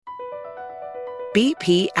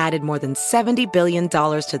BP added more than $70 billion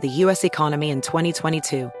to the U.S. economy in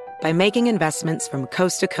 2022 by making investments from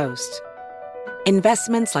coast to coast.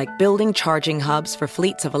 Investments like building charging hubs for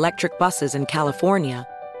fleets of electric buses in California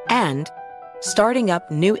and starting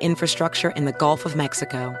up new infrastructure in the Gulf of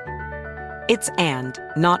Mexico. It's and,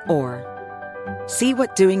 not or. See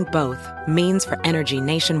what doing both means for energy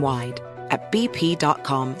nationwide at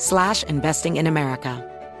bp.com/investing in America.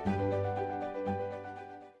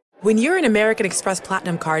 When you're an American Express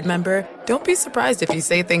Platinum Card member, don't be surprised if you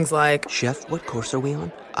say things like, "Chef, what course are we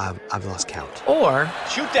on? I've lost count." Or,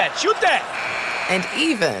 Shoot that! And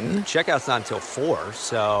even, Checkout's not until 4,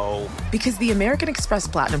 so... Because the American Express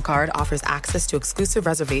Platinum Card offers access to exclusive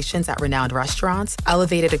reservations at renowned restaurants,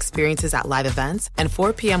 elevated experiences at live events, and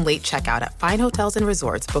 4 p.m. late checkout at fine hotels and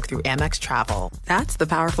resorts booked through Amex Travel. That's the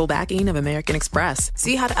powerful backing of American Express.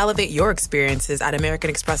 See how to elevate your experiences at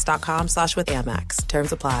americanexpress.com/withAmex.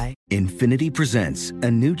 Terms apply. Infiniti presents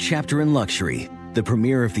a new chapter in luxury, the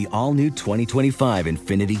premiere of the all-new 2025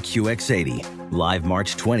 Infiniti QX80, live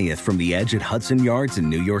March 20th from the Edge at Hudson Yards in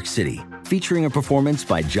New York City, featuring a performance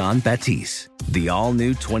by John Batiste. The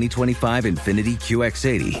all-new 2025 Infiniti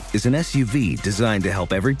QX80 is an SUV designed to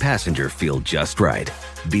help every passenger feel just right.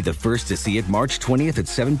 Be the first to see it March 20th at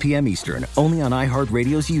 7 p.m. Eastern, only on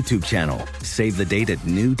iHeartRadio's YouTube channel. Save the date at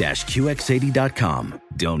new-QX80.com.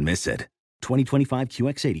 Don't miss it. 2025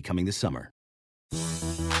 QX80 coming this summer.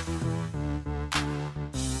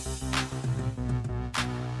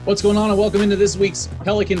 What's going on, and welcome into this week's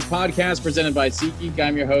Pelicans podcast presented by SeatGeek.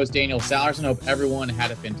 I'm your host, Daniel Salerson. Hope everyone had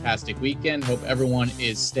a fantastic weekend. Hope everyone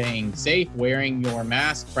is staying safe, wearing your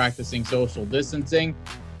mask, practicing social distancing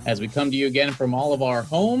as we come to you again from all of our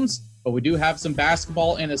homes. But we do have some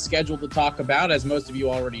basketball in a schedule to talk about. As most of you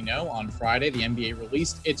already know, on Friday, the NBA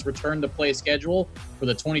released its return to play schedule for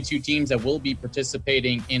the 22 teams that will be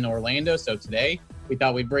participating in Orlando. So today, we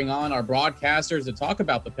thought we'd bring on our broadcasters to talk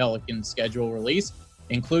about the Pelicans schedule release,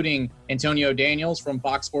 including Antonio Daniels from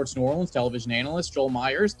Fox Sports New Orleans, television analyst, Joel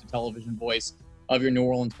Myers, the television voice of your New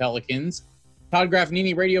Orleans Pelicans, Todd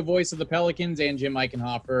Grafnini, radio voice of the Pelicans, and Jim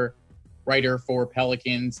Eichenhofer, writer for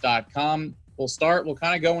Pelicans.com. We'll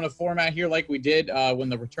kind of go in a format here like we did when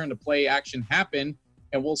the return to play action happened,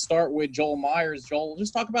 and we'll start with Joel Myers. Joel,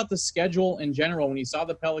 just talk about the schedule in general. When you saw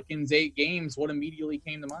the Pelicans' 8 games, what immediately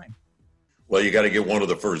came to mind? Well, you got to get one of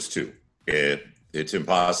the first 2. It's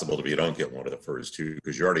impossible if you don't get one of the first 2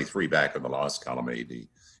 because you're already 3 back in the loss column, AD.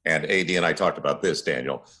 And AD and I talked about this,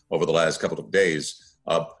 Daniel, over the last couple of days.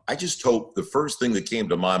 I just hope the first thing that came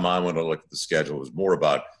to my mind when I looked at the schedule was more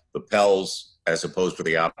about the Pels as opposed to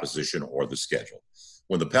the opposition or the schedule.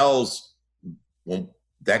 When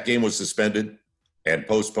that game was suspended and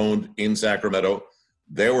postponed in Sacramento,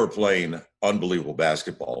 they were playing unbelievable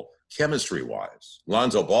basketball, chemistry-wise.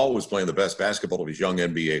 Lonzo Ball was playing the best basketball of his young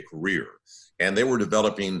NBA career, and they were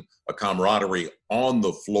developing a camaraderie on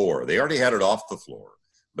the floor. They already had it off the floor,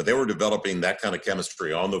 but they were developing that kind of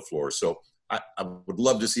chemistry on the floor. So I would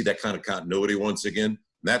love to see that kind of continuity once again.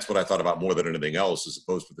 And that's what I thought about more than anything else as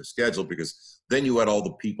opposed to the schedule, because then you had all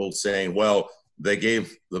the people saying, well, they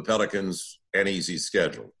gave the Pelicans an easy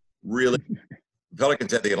schedule. Really? The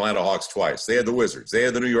Pelicans had the Atlanta Hawks twice. They had the Wizards. They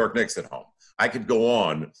had the New York Knicks at home. I could go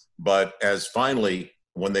on, but as finally,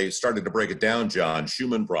 when they started to break it down, John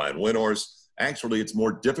Schumann, Brian Windhorst, actually it's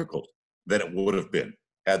more difficult than it would have been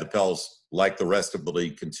had the Pels, like the rest of the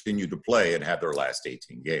league, continued to play and had their last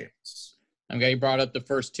 18 games. I'm glad you brought up the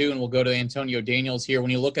first 2, and we'll go to Antonio Daniels here.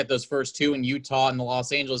 When you look at those first 2 in Utah and the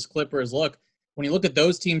Los Angeles Clippers, when you look at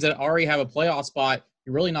those teams that already have a playoff spot,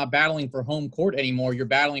 you're really not battling for home court anymore. You're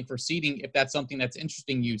battling for seeding if that's something that's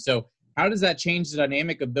interesting you. So how does that change the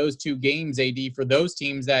dynamic of those 2 games, AD, for those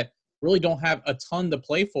teams that really don't have a ton to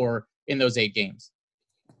play for in those 8 games?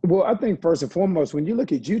 Well, I think first and foremost, when you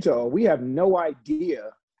look at Utah, we have no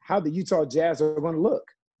idea how the Utah Jazz are going to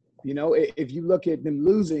look. You know, if you look at them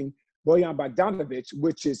losing Bojan Bogdanovic,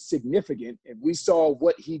 which is significant, and we saw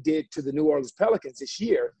what he did to the New Orleans Pelicans this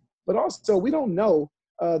year, but also we don't know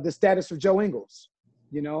the status of Joe Ingles.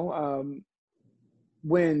 You know,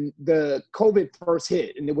 when the COVID first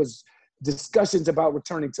hit and there was discussions about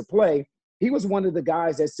returning to play, he was one of the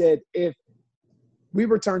guys that said, if we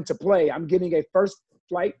return to play, I'm getting a first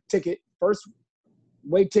way ticket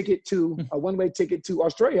to a one-way ticket to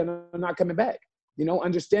Australia, and I'm not coming back. You know,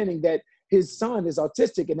 understanding that his son is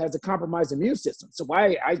autistic and has a compromised immune system. So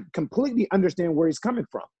I completely understand where he's coming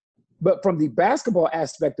from. But from the basketball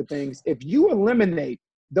aspect of things, if you eliminate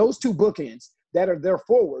those 2 bookends that are their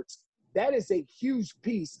forwards, that is a huge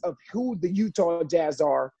piece of who the Utah Jazz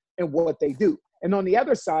are and what they do. And on the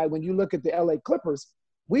other side, when you look at the LA Clippers,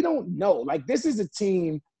 we don't know. Like, this is a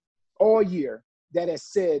team all year that has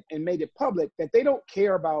said and made it public that they don't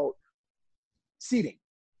care about seeding.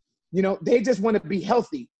 You know, they just want to be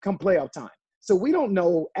healthy come playoff time. So we don't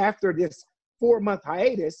know after this 4-month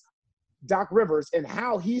hiatus, Doc Rivers, and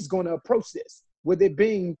how he's going to approach this, with it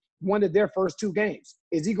being one of their first 2 games.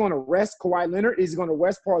 Is he going to rest Kawhi Leonard? Is he going to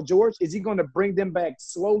rest Paul George? Is he going to bring them back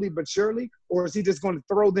slowly but surely? Or is he just going to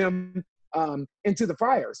throw them into the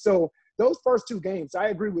fire? So those first 2 games, I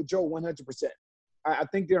agree with Joe 100%. I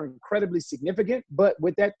think they're incredibly significant. But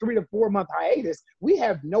with that 3 to 4 month hiatus, we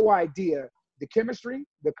have no idea the chemistry,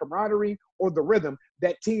 the camaraderie, or the rhythm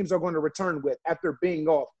that teams are going to return with after being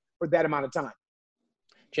off for that amount of time.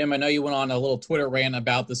 Jim, I know you went on a little Twitter rant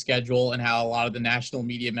about the schedule and how a lot of the national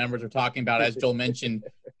media members are talking about, as Joel mentioned,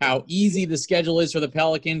 how easy the schedule is for the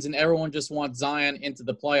Pelicans and everyone just wants Zion into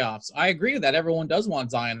the playoffs. I agree with that. Everyone does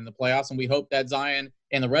want Zion in the playoffs, and we hope that Zion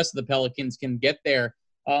and the rest of the Pelicans can get there.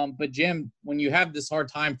 But, Jim, when you have this hard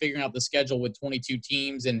time figuring out the schedule with 22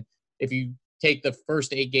 teams, and if you take the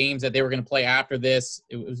first 8 games that they were going to play after this,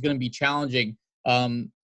 it was going to be challenging.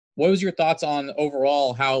 What was your thoughts on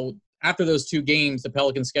overall how – after those 2 games, the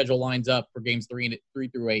Pelicans schedule lines up for games 3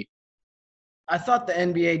 through 8? I thought the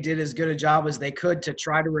NBA did as good a job as they could to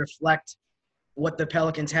try to reflect what the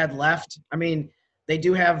Pelicans had left. I mean, they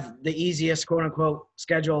do have the easiest, quote-unquote,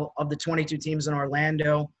 schedule of the 22 teams in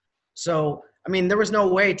Orlando. So, I mean, there was no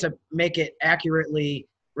way to make it accurately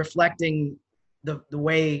reflecting the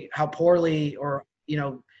way how poorly, or, you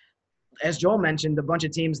know, as Joel mentioned, a bunch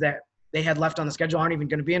of teams that they had left on the schedule aren't even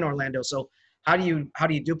going to be in Orlando. So how do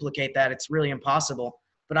you duplicate that? It's really impossible.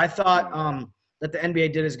 But I thought that the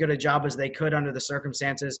NBA did as good a job as they could under the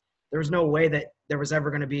circumstances. There was no way that there was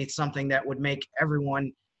ever going to be something that would make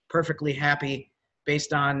everyone perfectly happy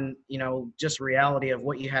based on, you know, just reality of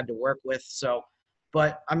what you had to work with. So,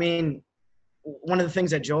 but I mean, one of the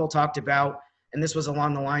things that Joel talked about, and this was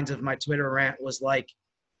along the lines of my Twitter rant, was like,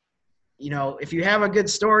 you know, if you have a good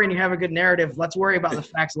story and you have a good narrative, let's worry about the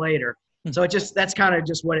facts later. So that's kind of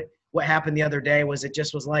just what happened the other day. Was it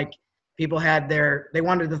just was like people had they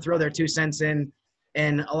wanted to throw their 2 cents in,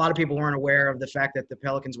 and a lot of people weren't aware of the fact that the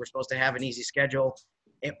Pelicans were supposed to have an easy schedule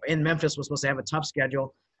and Memphis was supposed to have a tough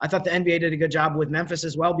schedule. I thought the NBA did a good job with Memphis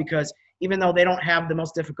as well, because even though they don't have the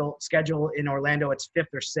most difficult schedule in Orlando, it's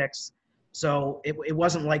 5th or 6th. So it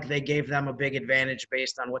wasn't like they gave them a big advantage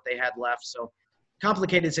based on what they had left. So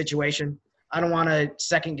complicated situation. I don't want to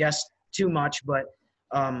second guess too much, but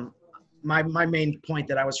my main point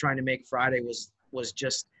that I was trying to make Friday was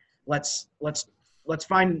just let's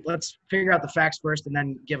figure out the facts first and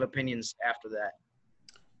then give opinions after that.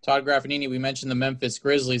 Todd Graffinini, we mentioned the Memphis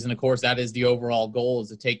Grizzlies, and of course that is the overall goal, is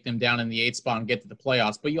to take them down in the 8th spot and get to the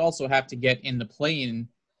playoffs. But you also have to get in the play-in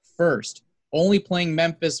first. Only playing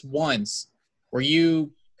Memphis once. Were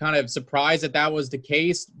you kind of surprised that was the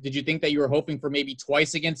case? Did you think that you were hoping for maybe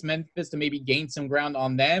twice against Memphis to maybe gain some ground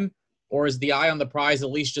on them? Or is the eye on the prize at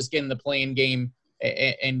least just get in the play-in game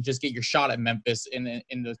and just get your shot at Memphis in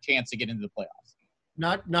the chance to get into the playoffs?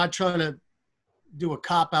 Not trying to do a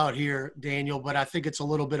cop-out here, Daniel, but I think it's a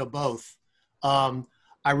little bit of both.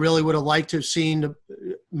 I really would have liked to have seen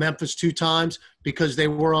Memphis 2 times because they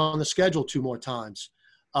were on the schedule 2 more times.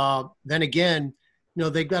 Then again, you know,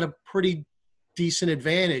 they've got a pretty decent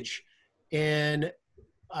advantage. And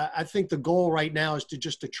I think the goal right now is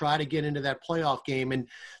to try to get into that playoff game. And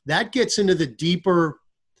that gets into the deeper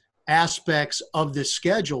aspects of the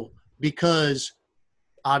schedule, because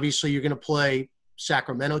obviously you're going to play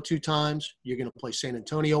Sacramento 2 times. You're going to play San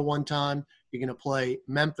Antonio 1 time. You're going to play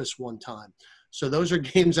Memphis 1 time. So those are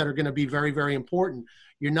games that are going to be very, very important.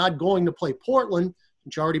 You're not going to play Portland,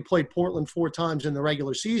 which already played Portland 4 times in the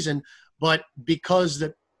regular season, but because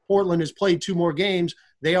that Portland has played 2 more games,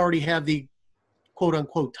 they already have the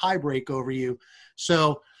quote-unquote tiebreak over you.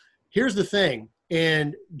 So here's the thing,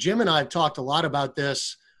 and Jim and I have talked a lot about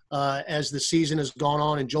this as the season has gone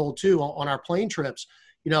on, and Joel too, on our plane trips.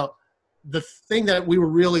 You know, the thing that we were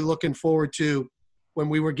really looking forward to when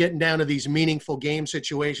we were getting down to these meaningful game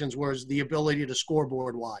situations was the ability to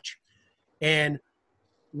scoreboard watch. And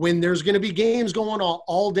when there's going to be games going on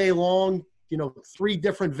all day long, you know, 3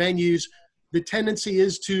 different venues, the tendency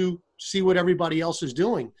is to see what everybody else is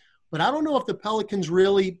doing. But I don't know if the Pelicans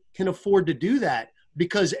really can afford to do that,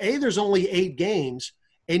 because A, there's only 8 games,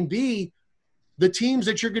 and B, the teams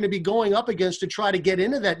that you're going to be going up against to try to get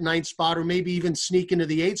into that 9th spot or maybe even sneak into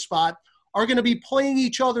the 8th spot are going to be playing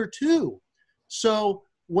each other too. So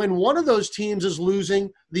when one of those teams is losing,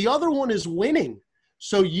 the other one is winning.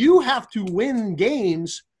 So you have to win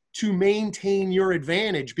games to maintain your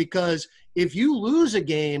advantage, because if you lose a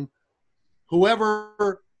game,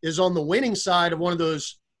 whoever is on the winning side of one of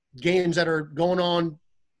those games that are going on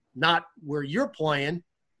not where you're playing,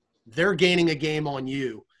 they're gaining a game on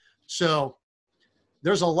you. So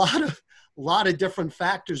there's a lot of different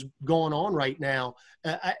factors going on right now.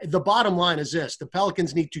 The bottom line is this: the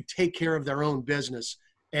Pelicans need to take care of their own business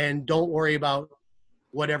and don't worry about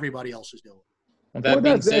what everybody else is doing. With that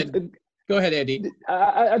being said, go ahead, Eddie.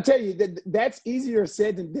 I tell you, that's easier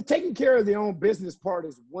said than the taking care of their own business part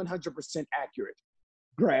is 100% accurate.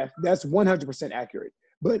 Graf, that's 100% accurate.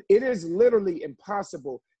 But it is literally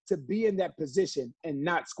impossible to be in that position and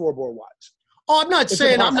not scoreboard watch. Oh, I'm not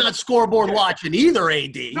saying impossible. I'm not scoreboard watching either,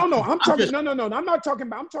 AD. No, I'm talking. No. I'm not talking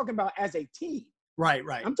about. I'm talking about as a team. Right.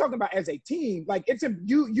 I'm talking about as a team. Like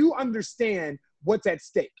you understand what's at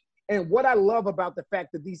stake. And what I love about the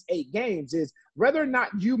fact that these 8 games is whether or not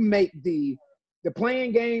you make the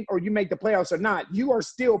playing game or you make the playoffs or not, you are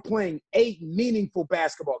still playing 8 meaningful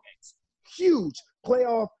basketball games. Huge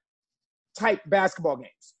playoff type basketball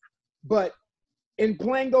games. But in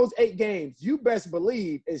playing those 8 games, you best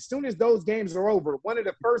believe as soon as those games are over, one of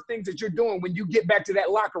the first things that you're doing when you get back to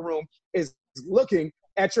that locker room is looking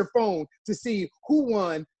at your phone to see who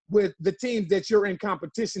won with the teams that you're in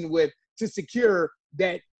competition with to secure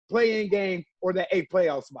that play-in game or that 8th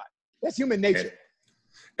playoff spot. That's human nature.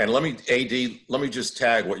 And let me just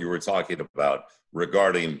tag what you were talking about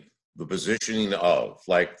regarding the positioning of,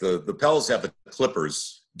 like the Pels have the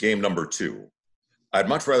Clippers game number 2. I'd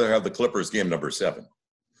much rather have the Clippers game number 7,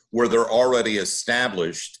 where they're already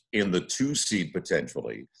established in the 2 seed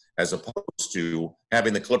potentially, as opposed to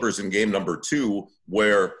having the Clippers in game number 2,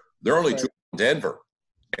 where they're only 2 in Denver.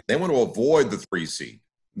 And they want to avoid the 3 seed.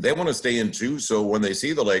 They want to stay in 2, so when they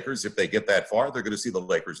see the Lakers, if they get that far, they're going to see the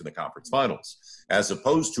Lakers in the conference finals. As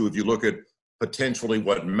opposed to if you look at potentially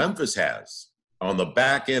what Memphis has on the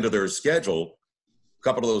back end of their schedule, a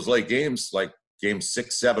couple of those late games, like game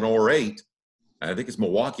 6, 7, or 8, I think it's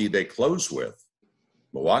Milwaukee they close with.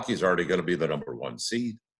 Milwaukee's already going to be the number 1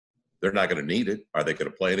 seed. They're not going to need it. Are they going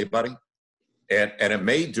to play anybody? And it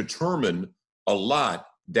may determine a lot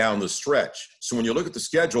down the stretch. So when you look at the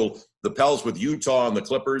schedule, the Pels with Utah and the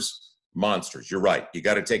Clippers, monsters. You're right. You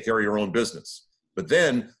got to take care of your own business. But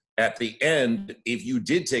then at the end, if you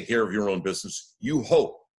did take care of your own business, you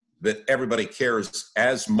hope that everybody cares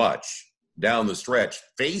as much down the stretch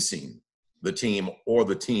facing the team or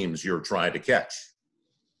the teams you're trying to catch.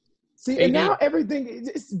 See, and now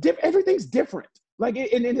everything's different. Like,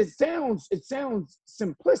 and it sounds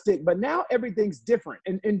simplistic, but now everything's different.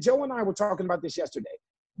 And Joe and I were talking about this yesterday.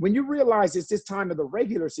 When you realize it's this time of the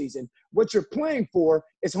regular season, what you're playing for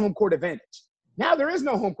is home court advantage. Now there is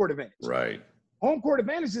no home court advantage. Right. Home court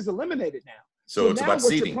advantage is eliminated now. So it's now about what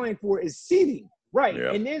seeding. you're playing for is seeding. Right.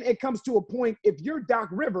 Yeah. And then it comes to a point, if you're Doc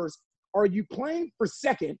Rivers, are you playing for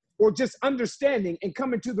second or just understanding and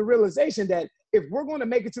coming to the realization that if we're going to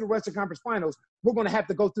make it to the Western Conference Finals, we're going to have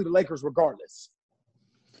to go through the Lakers regardless?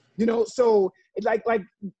 You know, so like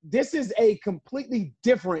this is a completely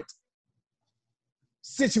different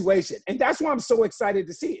situation. And that's why I'm so excited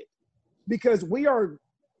to see it. Because we are,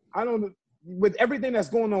 with everything that's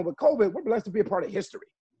going on with COVID, we're blessed to be a part of history.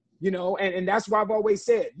 You know, and that's why I've always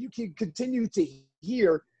said, you can continue to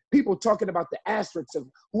hear people talking about the asterisks of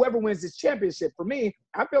whoever wins this championship. For me,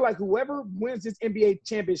 I feel like whoever wins this NBA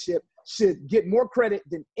championship should get more credit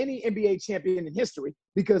than any NBA champion in history,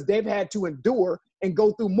 because they've had to endure and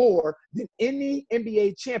go through more than any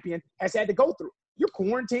NBA champion has had to go through. You're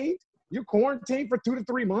quarantined for 2 to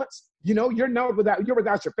 3 months. You know, you're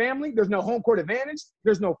without your family. There's no home court advantage.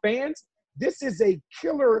 There's no fans. This is a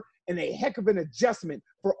killer and a heck of an adjustment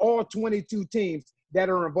for all 22 teams that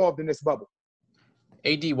are involved in this bubble.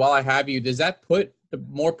 AD, while I have you, does that put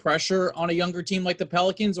more pressure on a younger team like the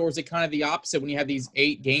Pelicans, or is it kind of the opposite when you have these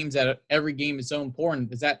 8 games that every game is so important?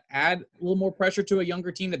 Does that add a little more pressure to a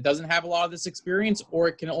younger team that doesn't have a lot of this experience, or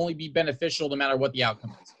it can only be beneficial no matter what the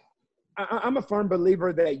outcome is? I'm a firm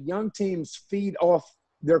believer that young teams feed off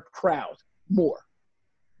their crowd more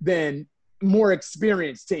than more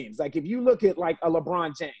experienced teams. Like if you look at like a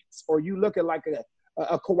LeBron James, or you look at like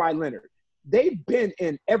a Kawhi Leonard, they've been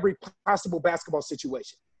in every possible basketball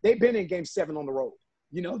situation. They've been in Game 7 on the road.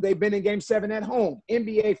 You know, they've been in Game 7 at home,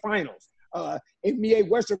 NBA Finals, NBA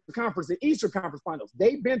Western Conference, and Eastern Conference Finals.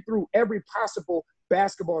 They've been through every possible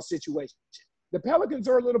basketball situation. The Pelicans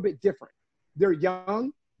are a little bit different. They're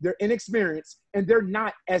young, they're inexperienced, and they're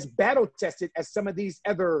not as battle-tested as some of these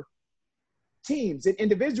other teams and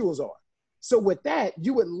individuals are. So with that,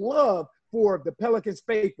 you would love for the Pelicans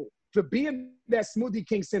faithful to be in that Smoothie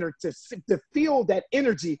King Center, to feel that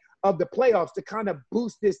energy of the playoffs, to kind of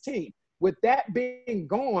boost this team. With that being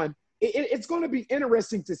gone, it's going to be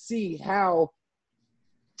interesting to see how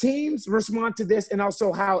teams respond to this and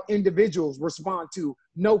also how individuals respond to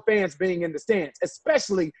no fans being in the stands,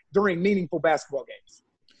 especially during meaningful basketball games.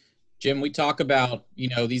 Jim, we talk about,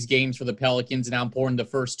 these games for the Pelicans and how important the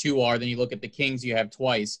first two are. Then you look at the Kings, you have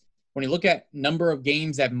twice. When you look at number of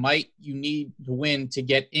games that you need to win to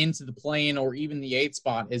get into the play-in or even the 8th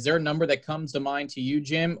spot, is there a number that comes to mind to you,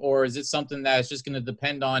 Jim, or is it something that's just going to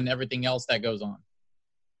depend on everything else that goes on?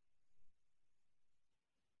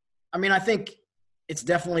 I mean, I think it's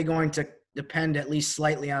definitely going to depend at least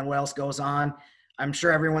slightly on what else goes on. I'm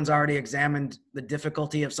sure everyone's already examined the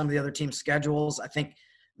difficulty of some of the other teams' schedules. I think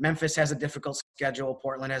Memphis has a difficult schedule.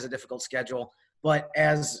 Portland has a difficult schedule. But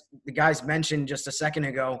as the guys mentioned just a second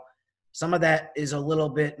ago, some of that is a little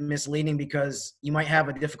bit misleading because you might have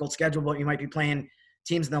a difficult schedule, but you might be playing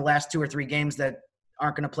teams in the last 2 or 3 games that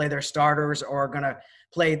aren't going to play their starters or are going to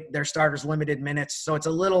play their starters limited minutes. So it's a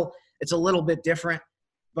little bit different.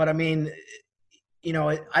 But I mean,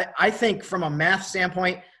 I think from a math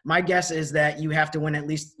standpoint, my guess is that you have to win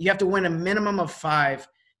a minimum of 5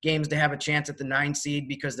 games to have a chance at the 9 seed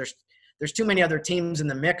because there's too many other teams in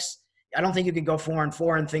the mix. I don't think you could go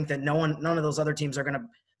 4-4 and think that none of those other teams are going to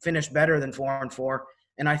finish better than 4-4.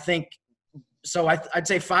 And I think so. I'd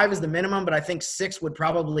say 5 is the minimum, but I think 6 would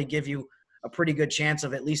probably give you a pretty good chance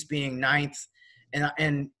of at least being 9th.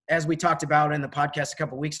 And as we talked about in the podcast a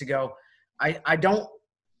couple of weeks ago, I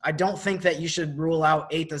don't think that you should rule out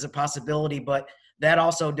 8th as a possibility, but that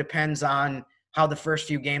also depends on how the first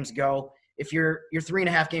few games go. If you're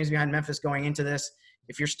 3.5 games behind Memphis going into this,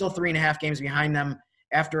 if you're still 3.5 games behind them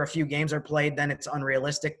after a few games are played, then it's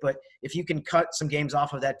unrealistic. But if you can cut some games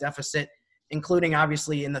off of that deficit, including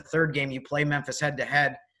obviously in the 3rd game, you play Memphis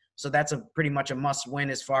head-to-head. So that's pretty much a must-win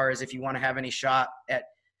as far as if you want to have any shot at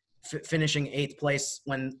finishing 8th place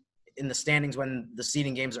in the standings when the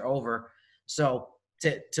seeding games are over. So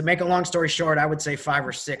to make a long story short, I would say 5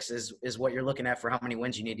 or 6 is what you're looking at for how many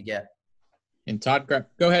wins you need to get. And Todd,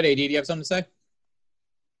 go ahead, AD. Do you have something to say?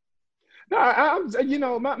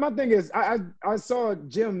 No, my thing is I saw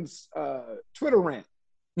Jim's Twitter rant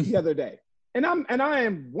the other day, and I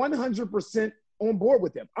am 100% on board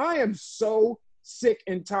with him. I am so sick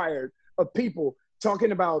and tired of people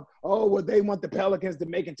talking about, they want the Pelicans to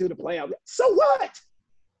make it to the playoffs. So what?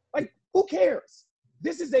 Like, who cares?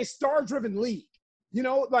 This is a star-driven league.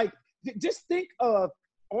 Just think of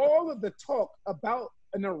all of the talk about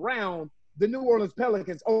and around the New Orleans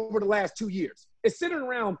Pelicans over the last 2 years. It's sitting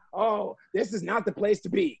around, this is not the place to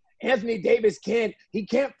be. Anthony Davis can't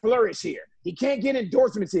flourish here. He can't get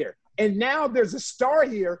endorsements here. And now there's a star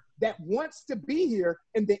here that wants to be here,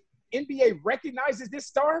 and the NBA recognizes this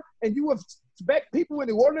star, and you expect people in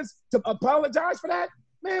New Orleans to apologize for that?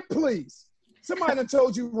 Man, please. Somebody done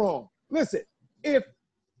told you wrong. Listen, if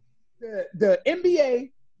the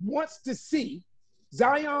NBA wants to see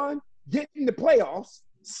Zion get in the playoffs,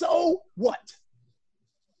 so what?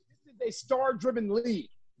 This is a star-driven league.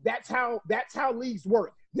 That's how leagues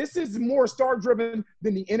work. This is more star-driven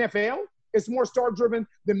than the NFL. It's more star-driven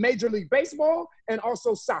than Major League Baseball and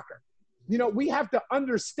also soccer. We have to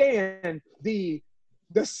understand the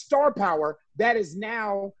star power that is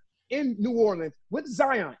now in New Orleans with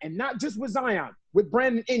Zion, and not just with Zion, with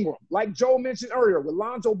Brandon Ingram, like Joel mentioned earlier, with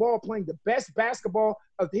Lonzo Ball playing the best basketball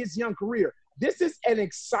of his young career. This is an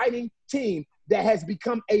exciting team that has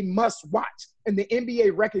become a must-watch, and the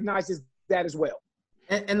NBA recognizes that as well.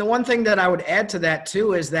 And the one thing that I would add to that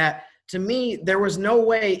too is that, to me, there was no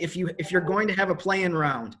way if you're going to have a play-in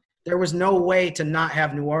round, there was no way to not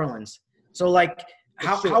have New Orleans. So like,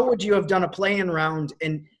 how would you have done a play-in round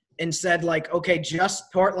and said like, okay,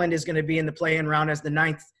 just Portland is going to be in the play-in round as the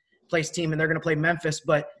 9th place team, and they're going to play Memphis,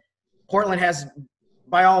 but Portland has,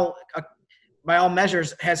 by all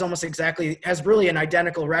measures, has really an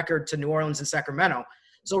identical record to New Orleans and Sacramento.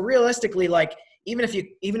 So realistically, like, even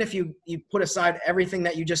if you put aside everything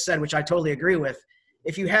that you just said, which I totally agree with,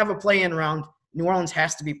 if you have a play-in round, New Orleans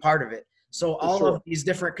has to be part of it. So all of these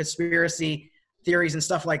different conspiracy theories and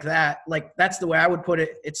stuff like that, like, that's the way I would put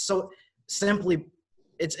it. It's so simply,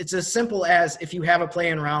 it's as simple as, if you have a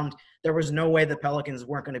play-in round, there was no way the Pelicans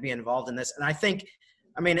weren't going to be involved in this. And I think,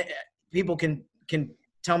 people can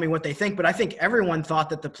tell me what they think, but I think everyone thought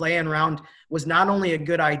that the play-in round was not only a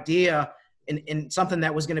good idea and something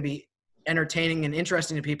that was going to be entertaining and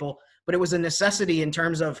interesting to people, but it was a necessity in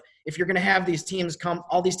terms of, if you're going to have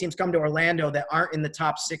all these teams come to Orlando that aren't in the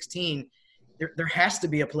top 16, there has to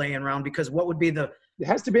be a play-in round, because what would be it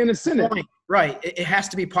has to be an incentive, right? It has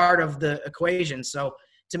to be part of the equation. So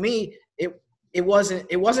to me, it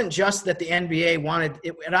wasn't just that the NBA wanted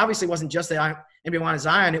it. It obviously wasn't just that NBA wanted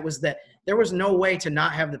Zion. It was that there was no way to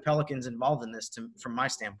not have the Pelicans involved in this, from my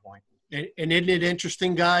standpoint. And isn't it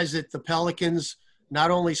interesting, guys, that the Pelicans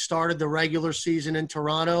not only started the regular season in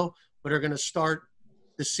Toronto, but are going to start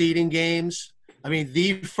the seeding games? I mean,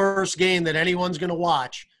 the first game that anyone's going to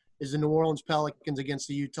watch is the New Orleans Pelicans against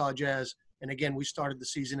the Utah Jazz. And again, we started the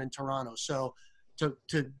season in Toronto. So to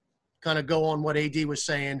kind of go on what AD was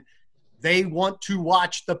saying, they want to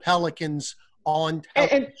watch the Pelicans on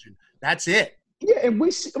television. That's it. Yeah, and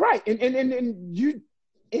right. And you,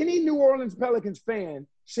 any New Orleans Pelicans fan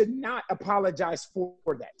should not apologize for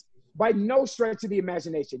that. By no stretch of the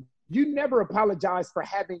imagination. You never apologize for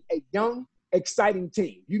having a young, exciting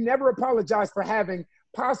team. You never apologize for having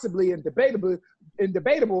possibly and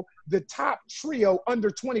debatable, the top trio under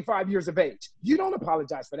 25 years of age. You don't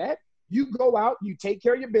apologize for that. You go out, you take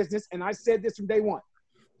care of your business, and I said this from day one.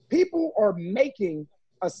 People are making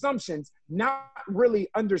assumptions, not really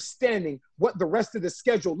understanding what the rest of the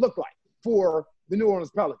schedule look like for the New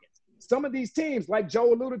Orleans Pelicans. Some of these teams, like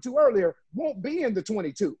Joe alluded to earlier, won't be in the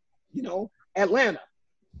 22. You know, Atlanta.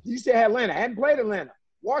 You still had Atlanta. Hadn't played Atlanta.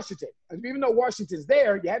 Washington. Even though Washington's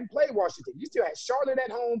there, you hadn't played Washington. You still had Charlotte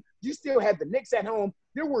at home. You still had the Knicks at home.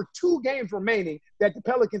 There were 2 games remaining that the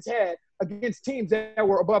Pelicans had against teams that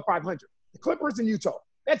were above 500. The Clippers and Utah.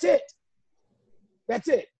 That's it. That's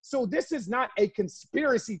it. So this is not a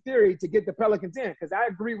conspiracy theory to get the Pelicans in, because I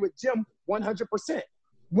agree with Jim 100%.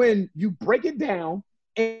 When you break it down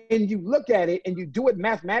and you look at it and you do it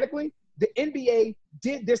mathematically, the NBA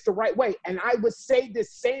did this the right way. And I would say the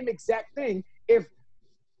same exact thing if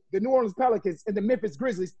the New Orleans Pelicans and the Memphis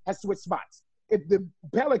Grizzlies had switched spots. If the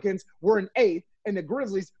Pelicans were in 8th and the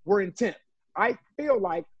Grizzlies were in 10th. I feel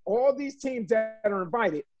like all these teams that are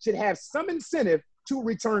invited should have some incentive to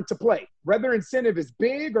return to play. Whether incentive is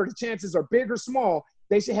big or the chances are big or small,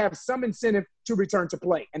 they should have some incentive to return to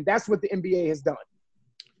play. And that's what the NBA has done.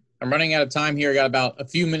 I'm running out of time here. I got about a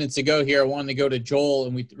few minutes to go here. I wanted to go to Joel,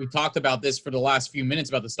 and we talked about this for the last few minutes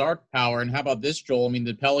about the star power. And how about this, Joel? I mean,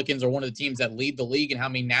 the Pelicans are one of the teams that lead the league in how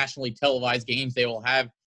many nationally televised games they will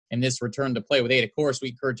have in this return to play with 8. Of course, we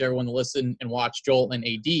encourage everyone to listen and watch Joel and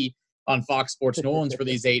AD on Fox Sports New Orleans for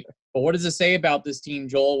these 8. But what does it say about this team,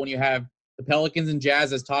 Joel, when you have the Pelicans and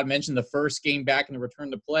Jazz, as Todd mentioned, the first game back in the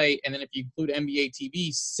return to play, and then if you include NBA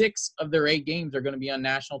TV, 6 of their 8 games are going to be on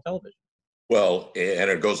national television? Well, and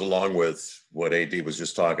it goes along with what AD was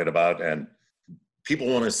just talking about, and people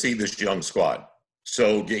want to see this young squad.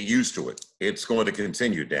 So get used to it. It's going to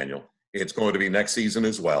continue, Daniel. It's going to be next season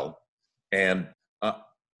as well. And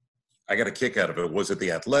I got a kick out of it. Was it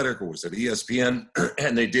The Athletic or was it ESPN?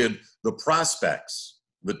 And they did the prospects,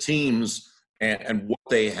 the teams, and what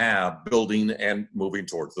they have building and moving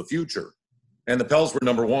towards the future. And the Pels were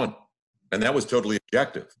number 1, and that was totally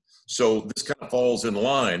objective. So this kind of falls in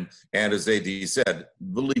line. And as AD said,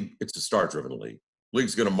 the league, it's a star-driven league. The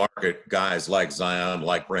league's going to market guys like Zion,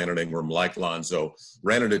 like Brandon Ingram, like Lonzo.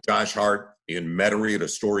 Ran into Josh Hart in Metairie at a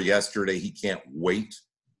store yesterday. He can't wait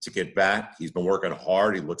to get back. He's been working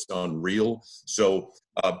hard. He looks unreal. So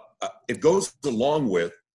it goes along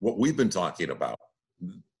with what we've been talking about.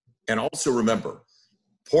 And also remember,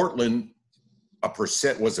 Portland, was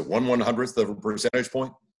it 1/100th of a percentage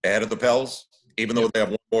point ahead of the Pels, even though they have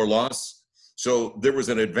 1 more loss. So there was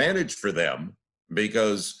an advantage for them,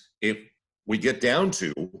 because if we get down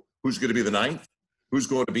to who's going to be the 9th, who's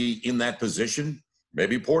going to be in that position,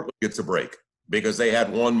 maybe Portland gets a break because they had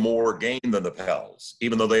 1 more game than the Pels.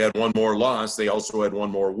 Even though they had 1 more loss, they also had 1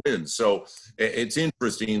 more win. So it's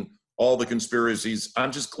interesting, all the conspiracies.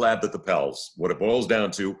 I'm just glad that the Pels, what it boils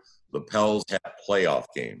down to, the Pels have playoff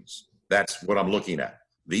games. That's what I'm looking at.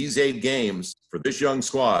 These 8 games for this young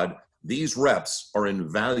squad, these reps are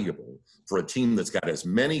invaluable for a team that's got as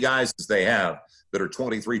many guys as they have that are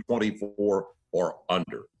 23, 24, or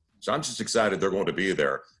under. So I'm just excited they're going to be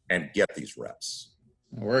there and get these reps.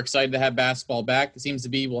 We're excited to have basketball back. It seems to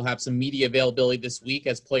be we'll have some media availability this week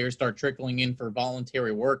as players start trickling in for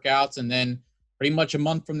voluntary workouts. And then pretty much a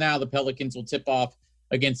month from now, the Pelicans will tip off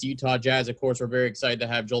against the Utah Jazz. Of course, we're very excited to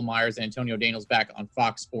have Joel Myers and Antonio Daniels back on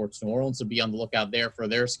Fox Sports New Orleans, so be on the lookout there for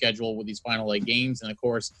their schedule with these final 8 games. And, of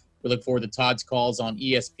course, we look forward to Todd's calls on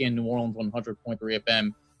ESPN New Orleans 100.3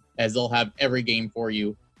 FM, as they'll have every game for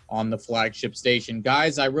you on the flagship station.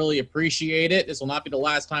 Guys, I really appreciate it. This will not be the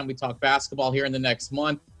last time we talk basketball here in the next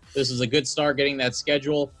month. This is a good start getting that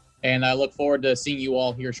schedule, and I look forward to seeing you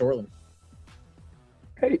all here shortly.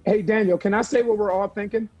 Hey, Daniel, can I say what we're all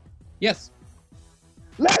thinking? Yes.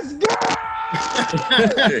 Let's go!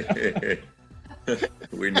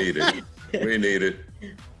 We need it. We need it.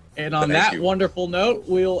 And on that wonderful note,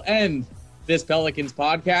 we'll end this Pelicans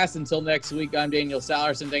podcast. Until next week, I'm Daniel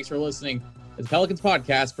Salerson. Thanks for listening to the Pelicans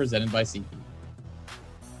podcast presented by SeatGeek.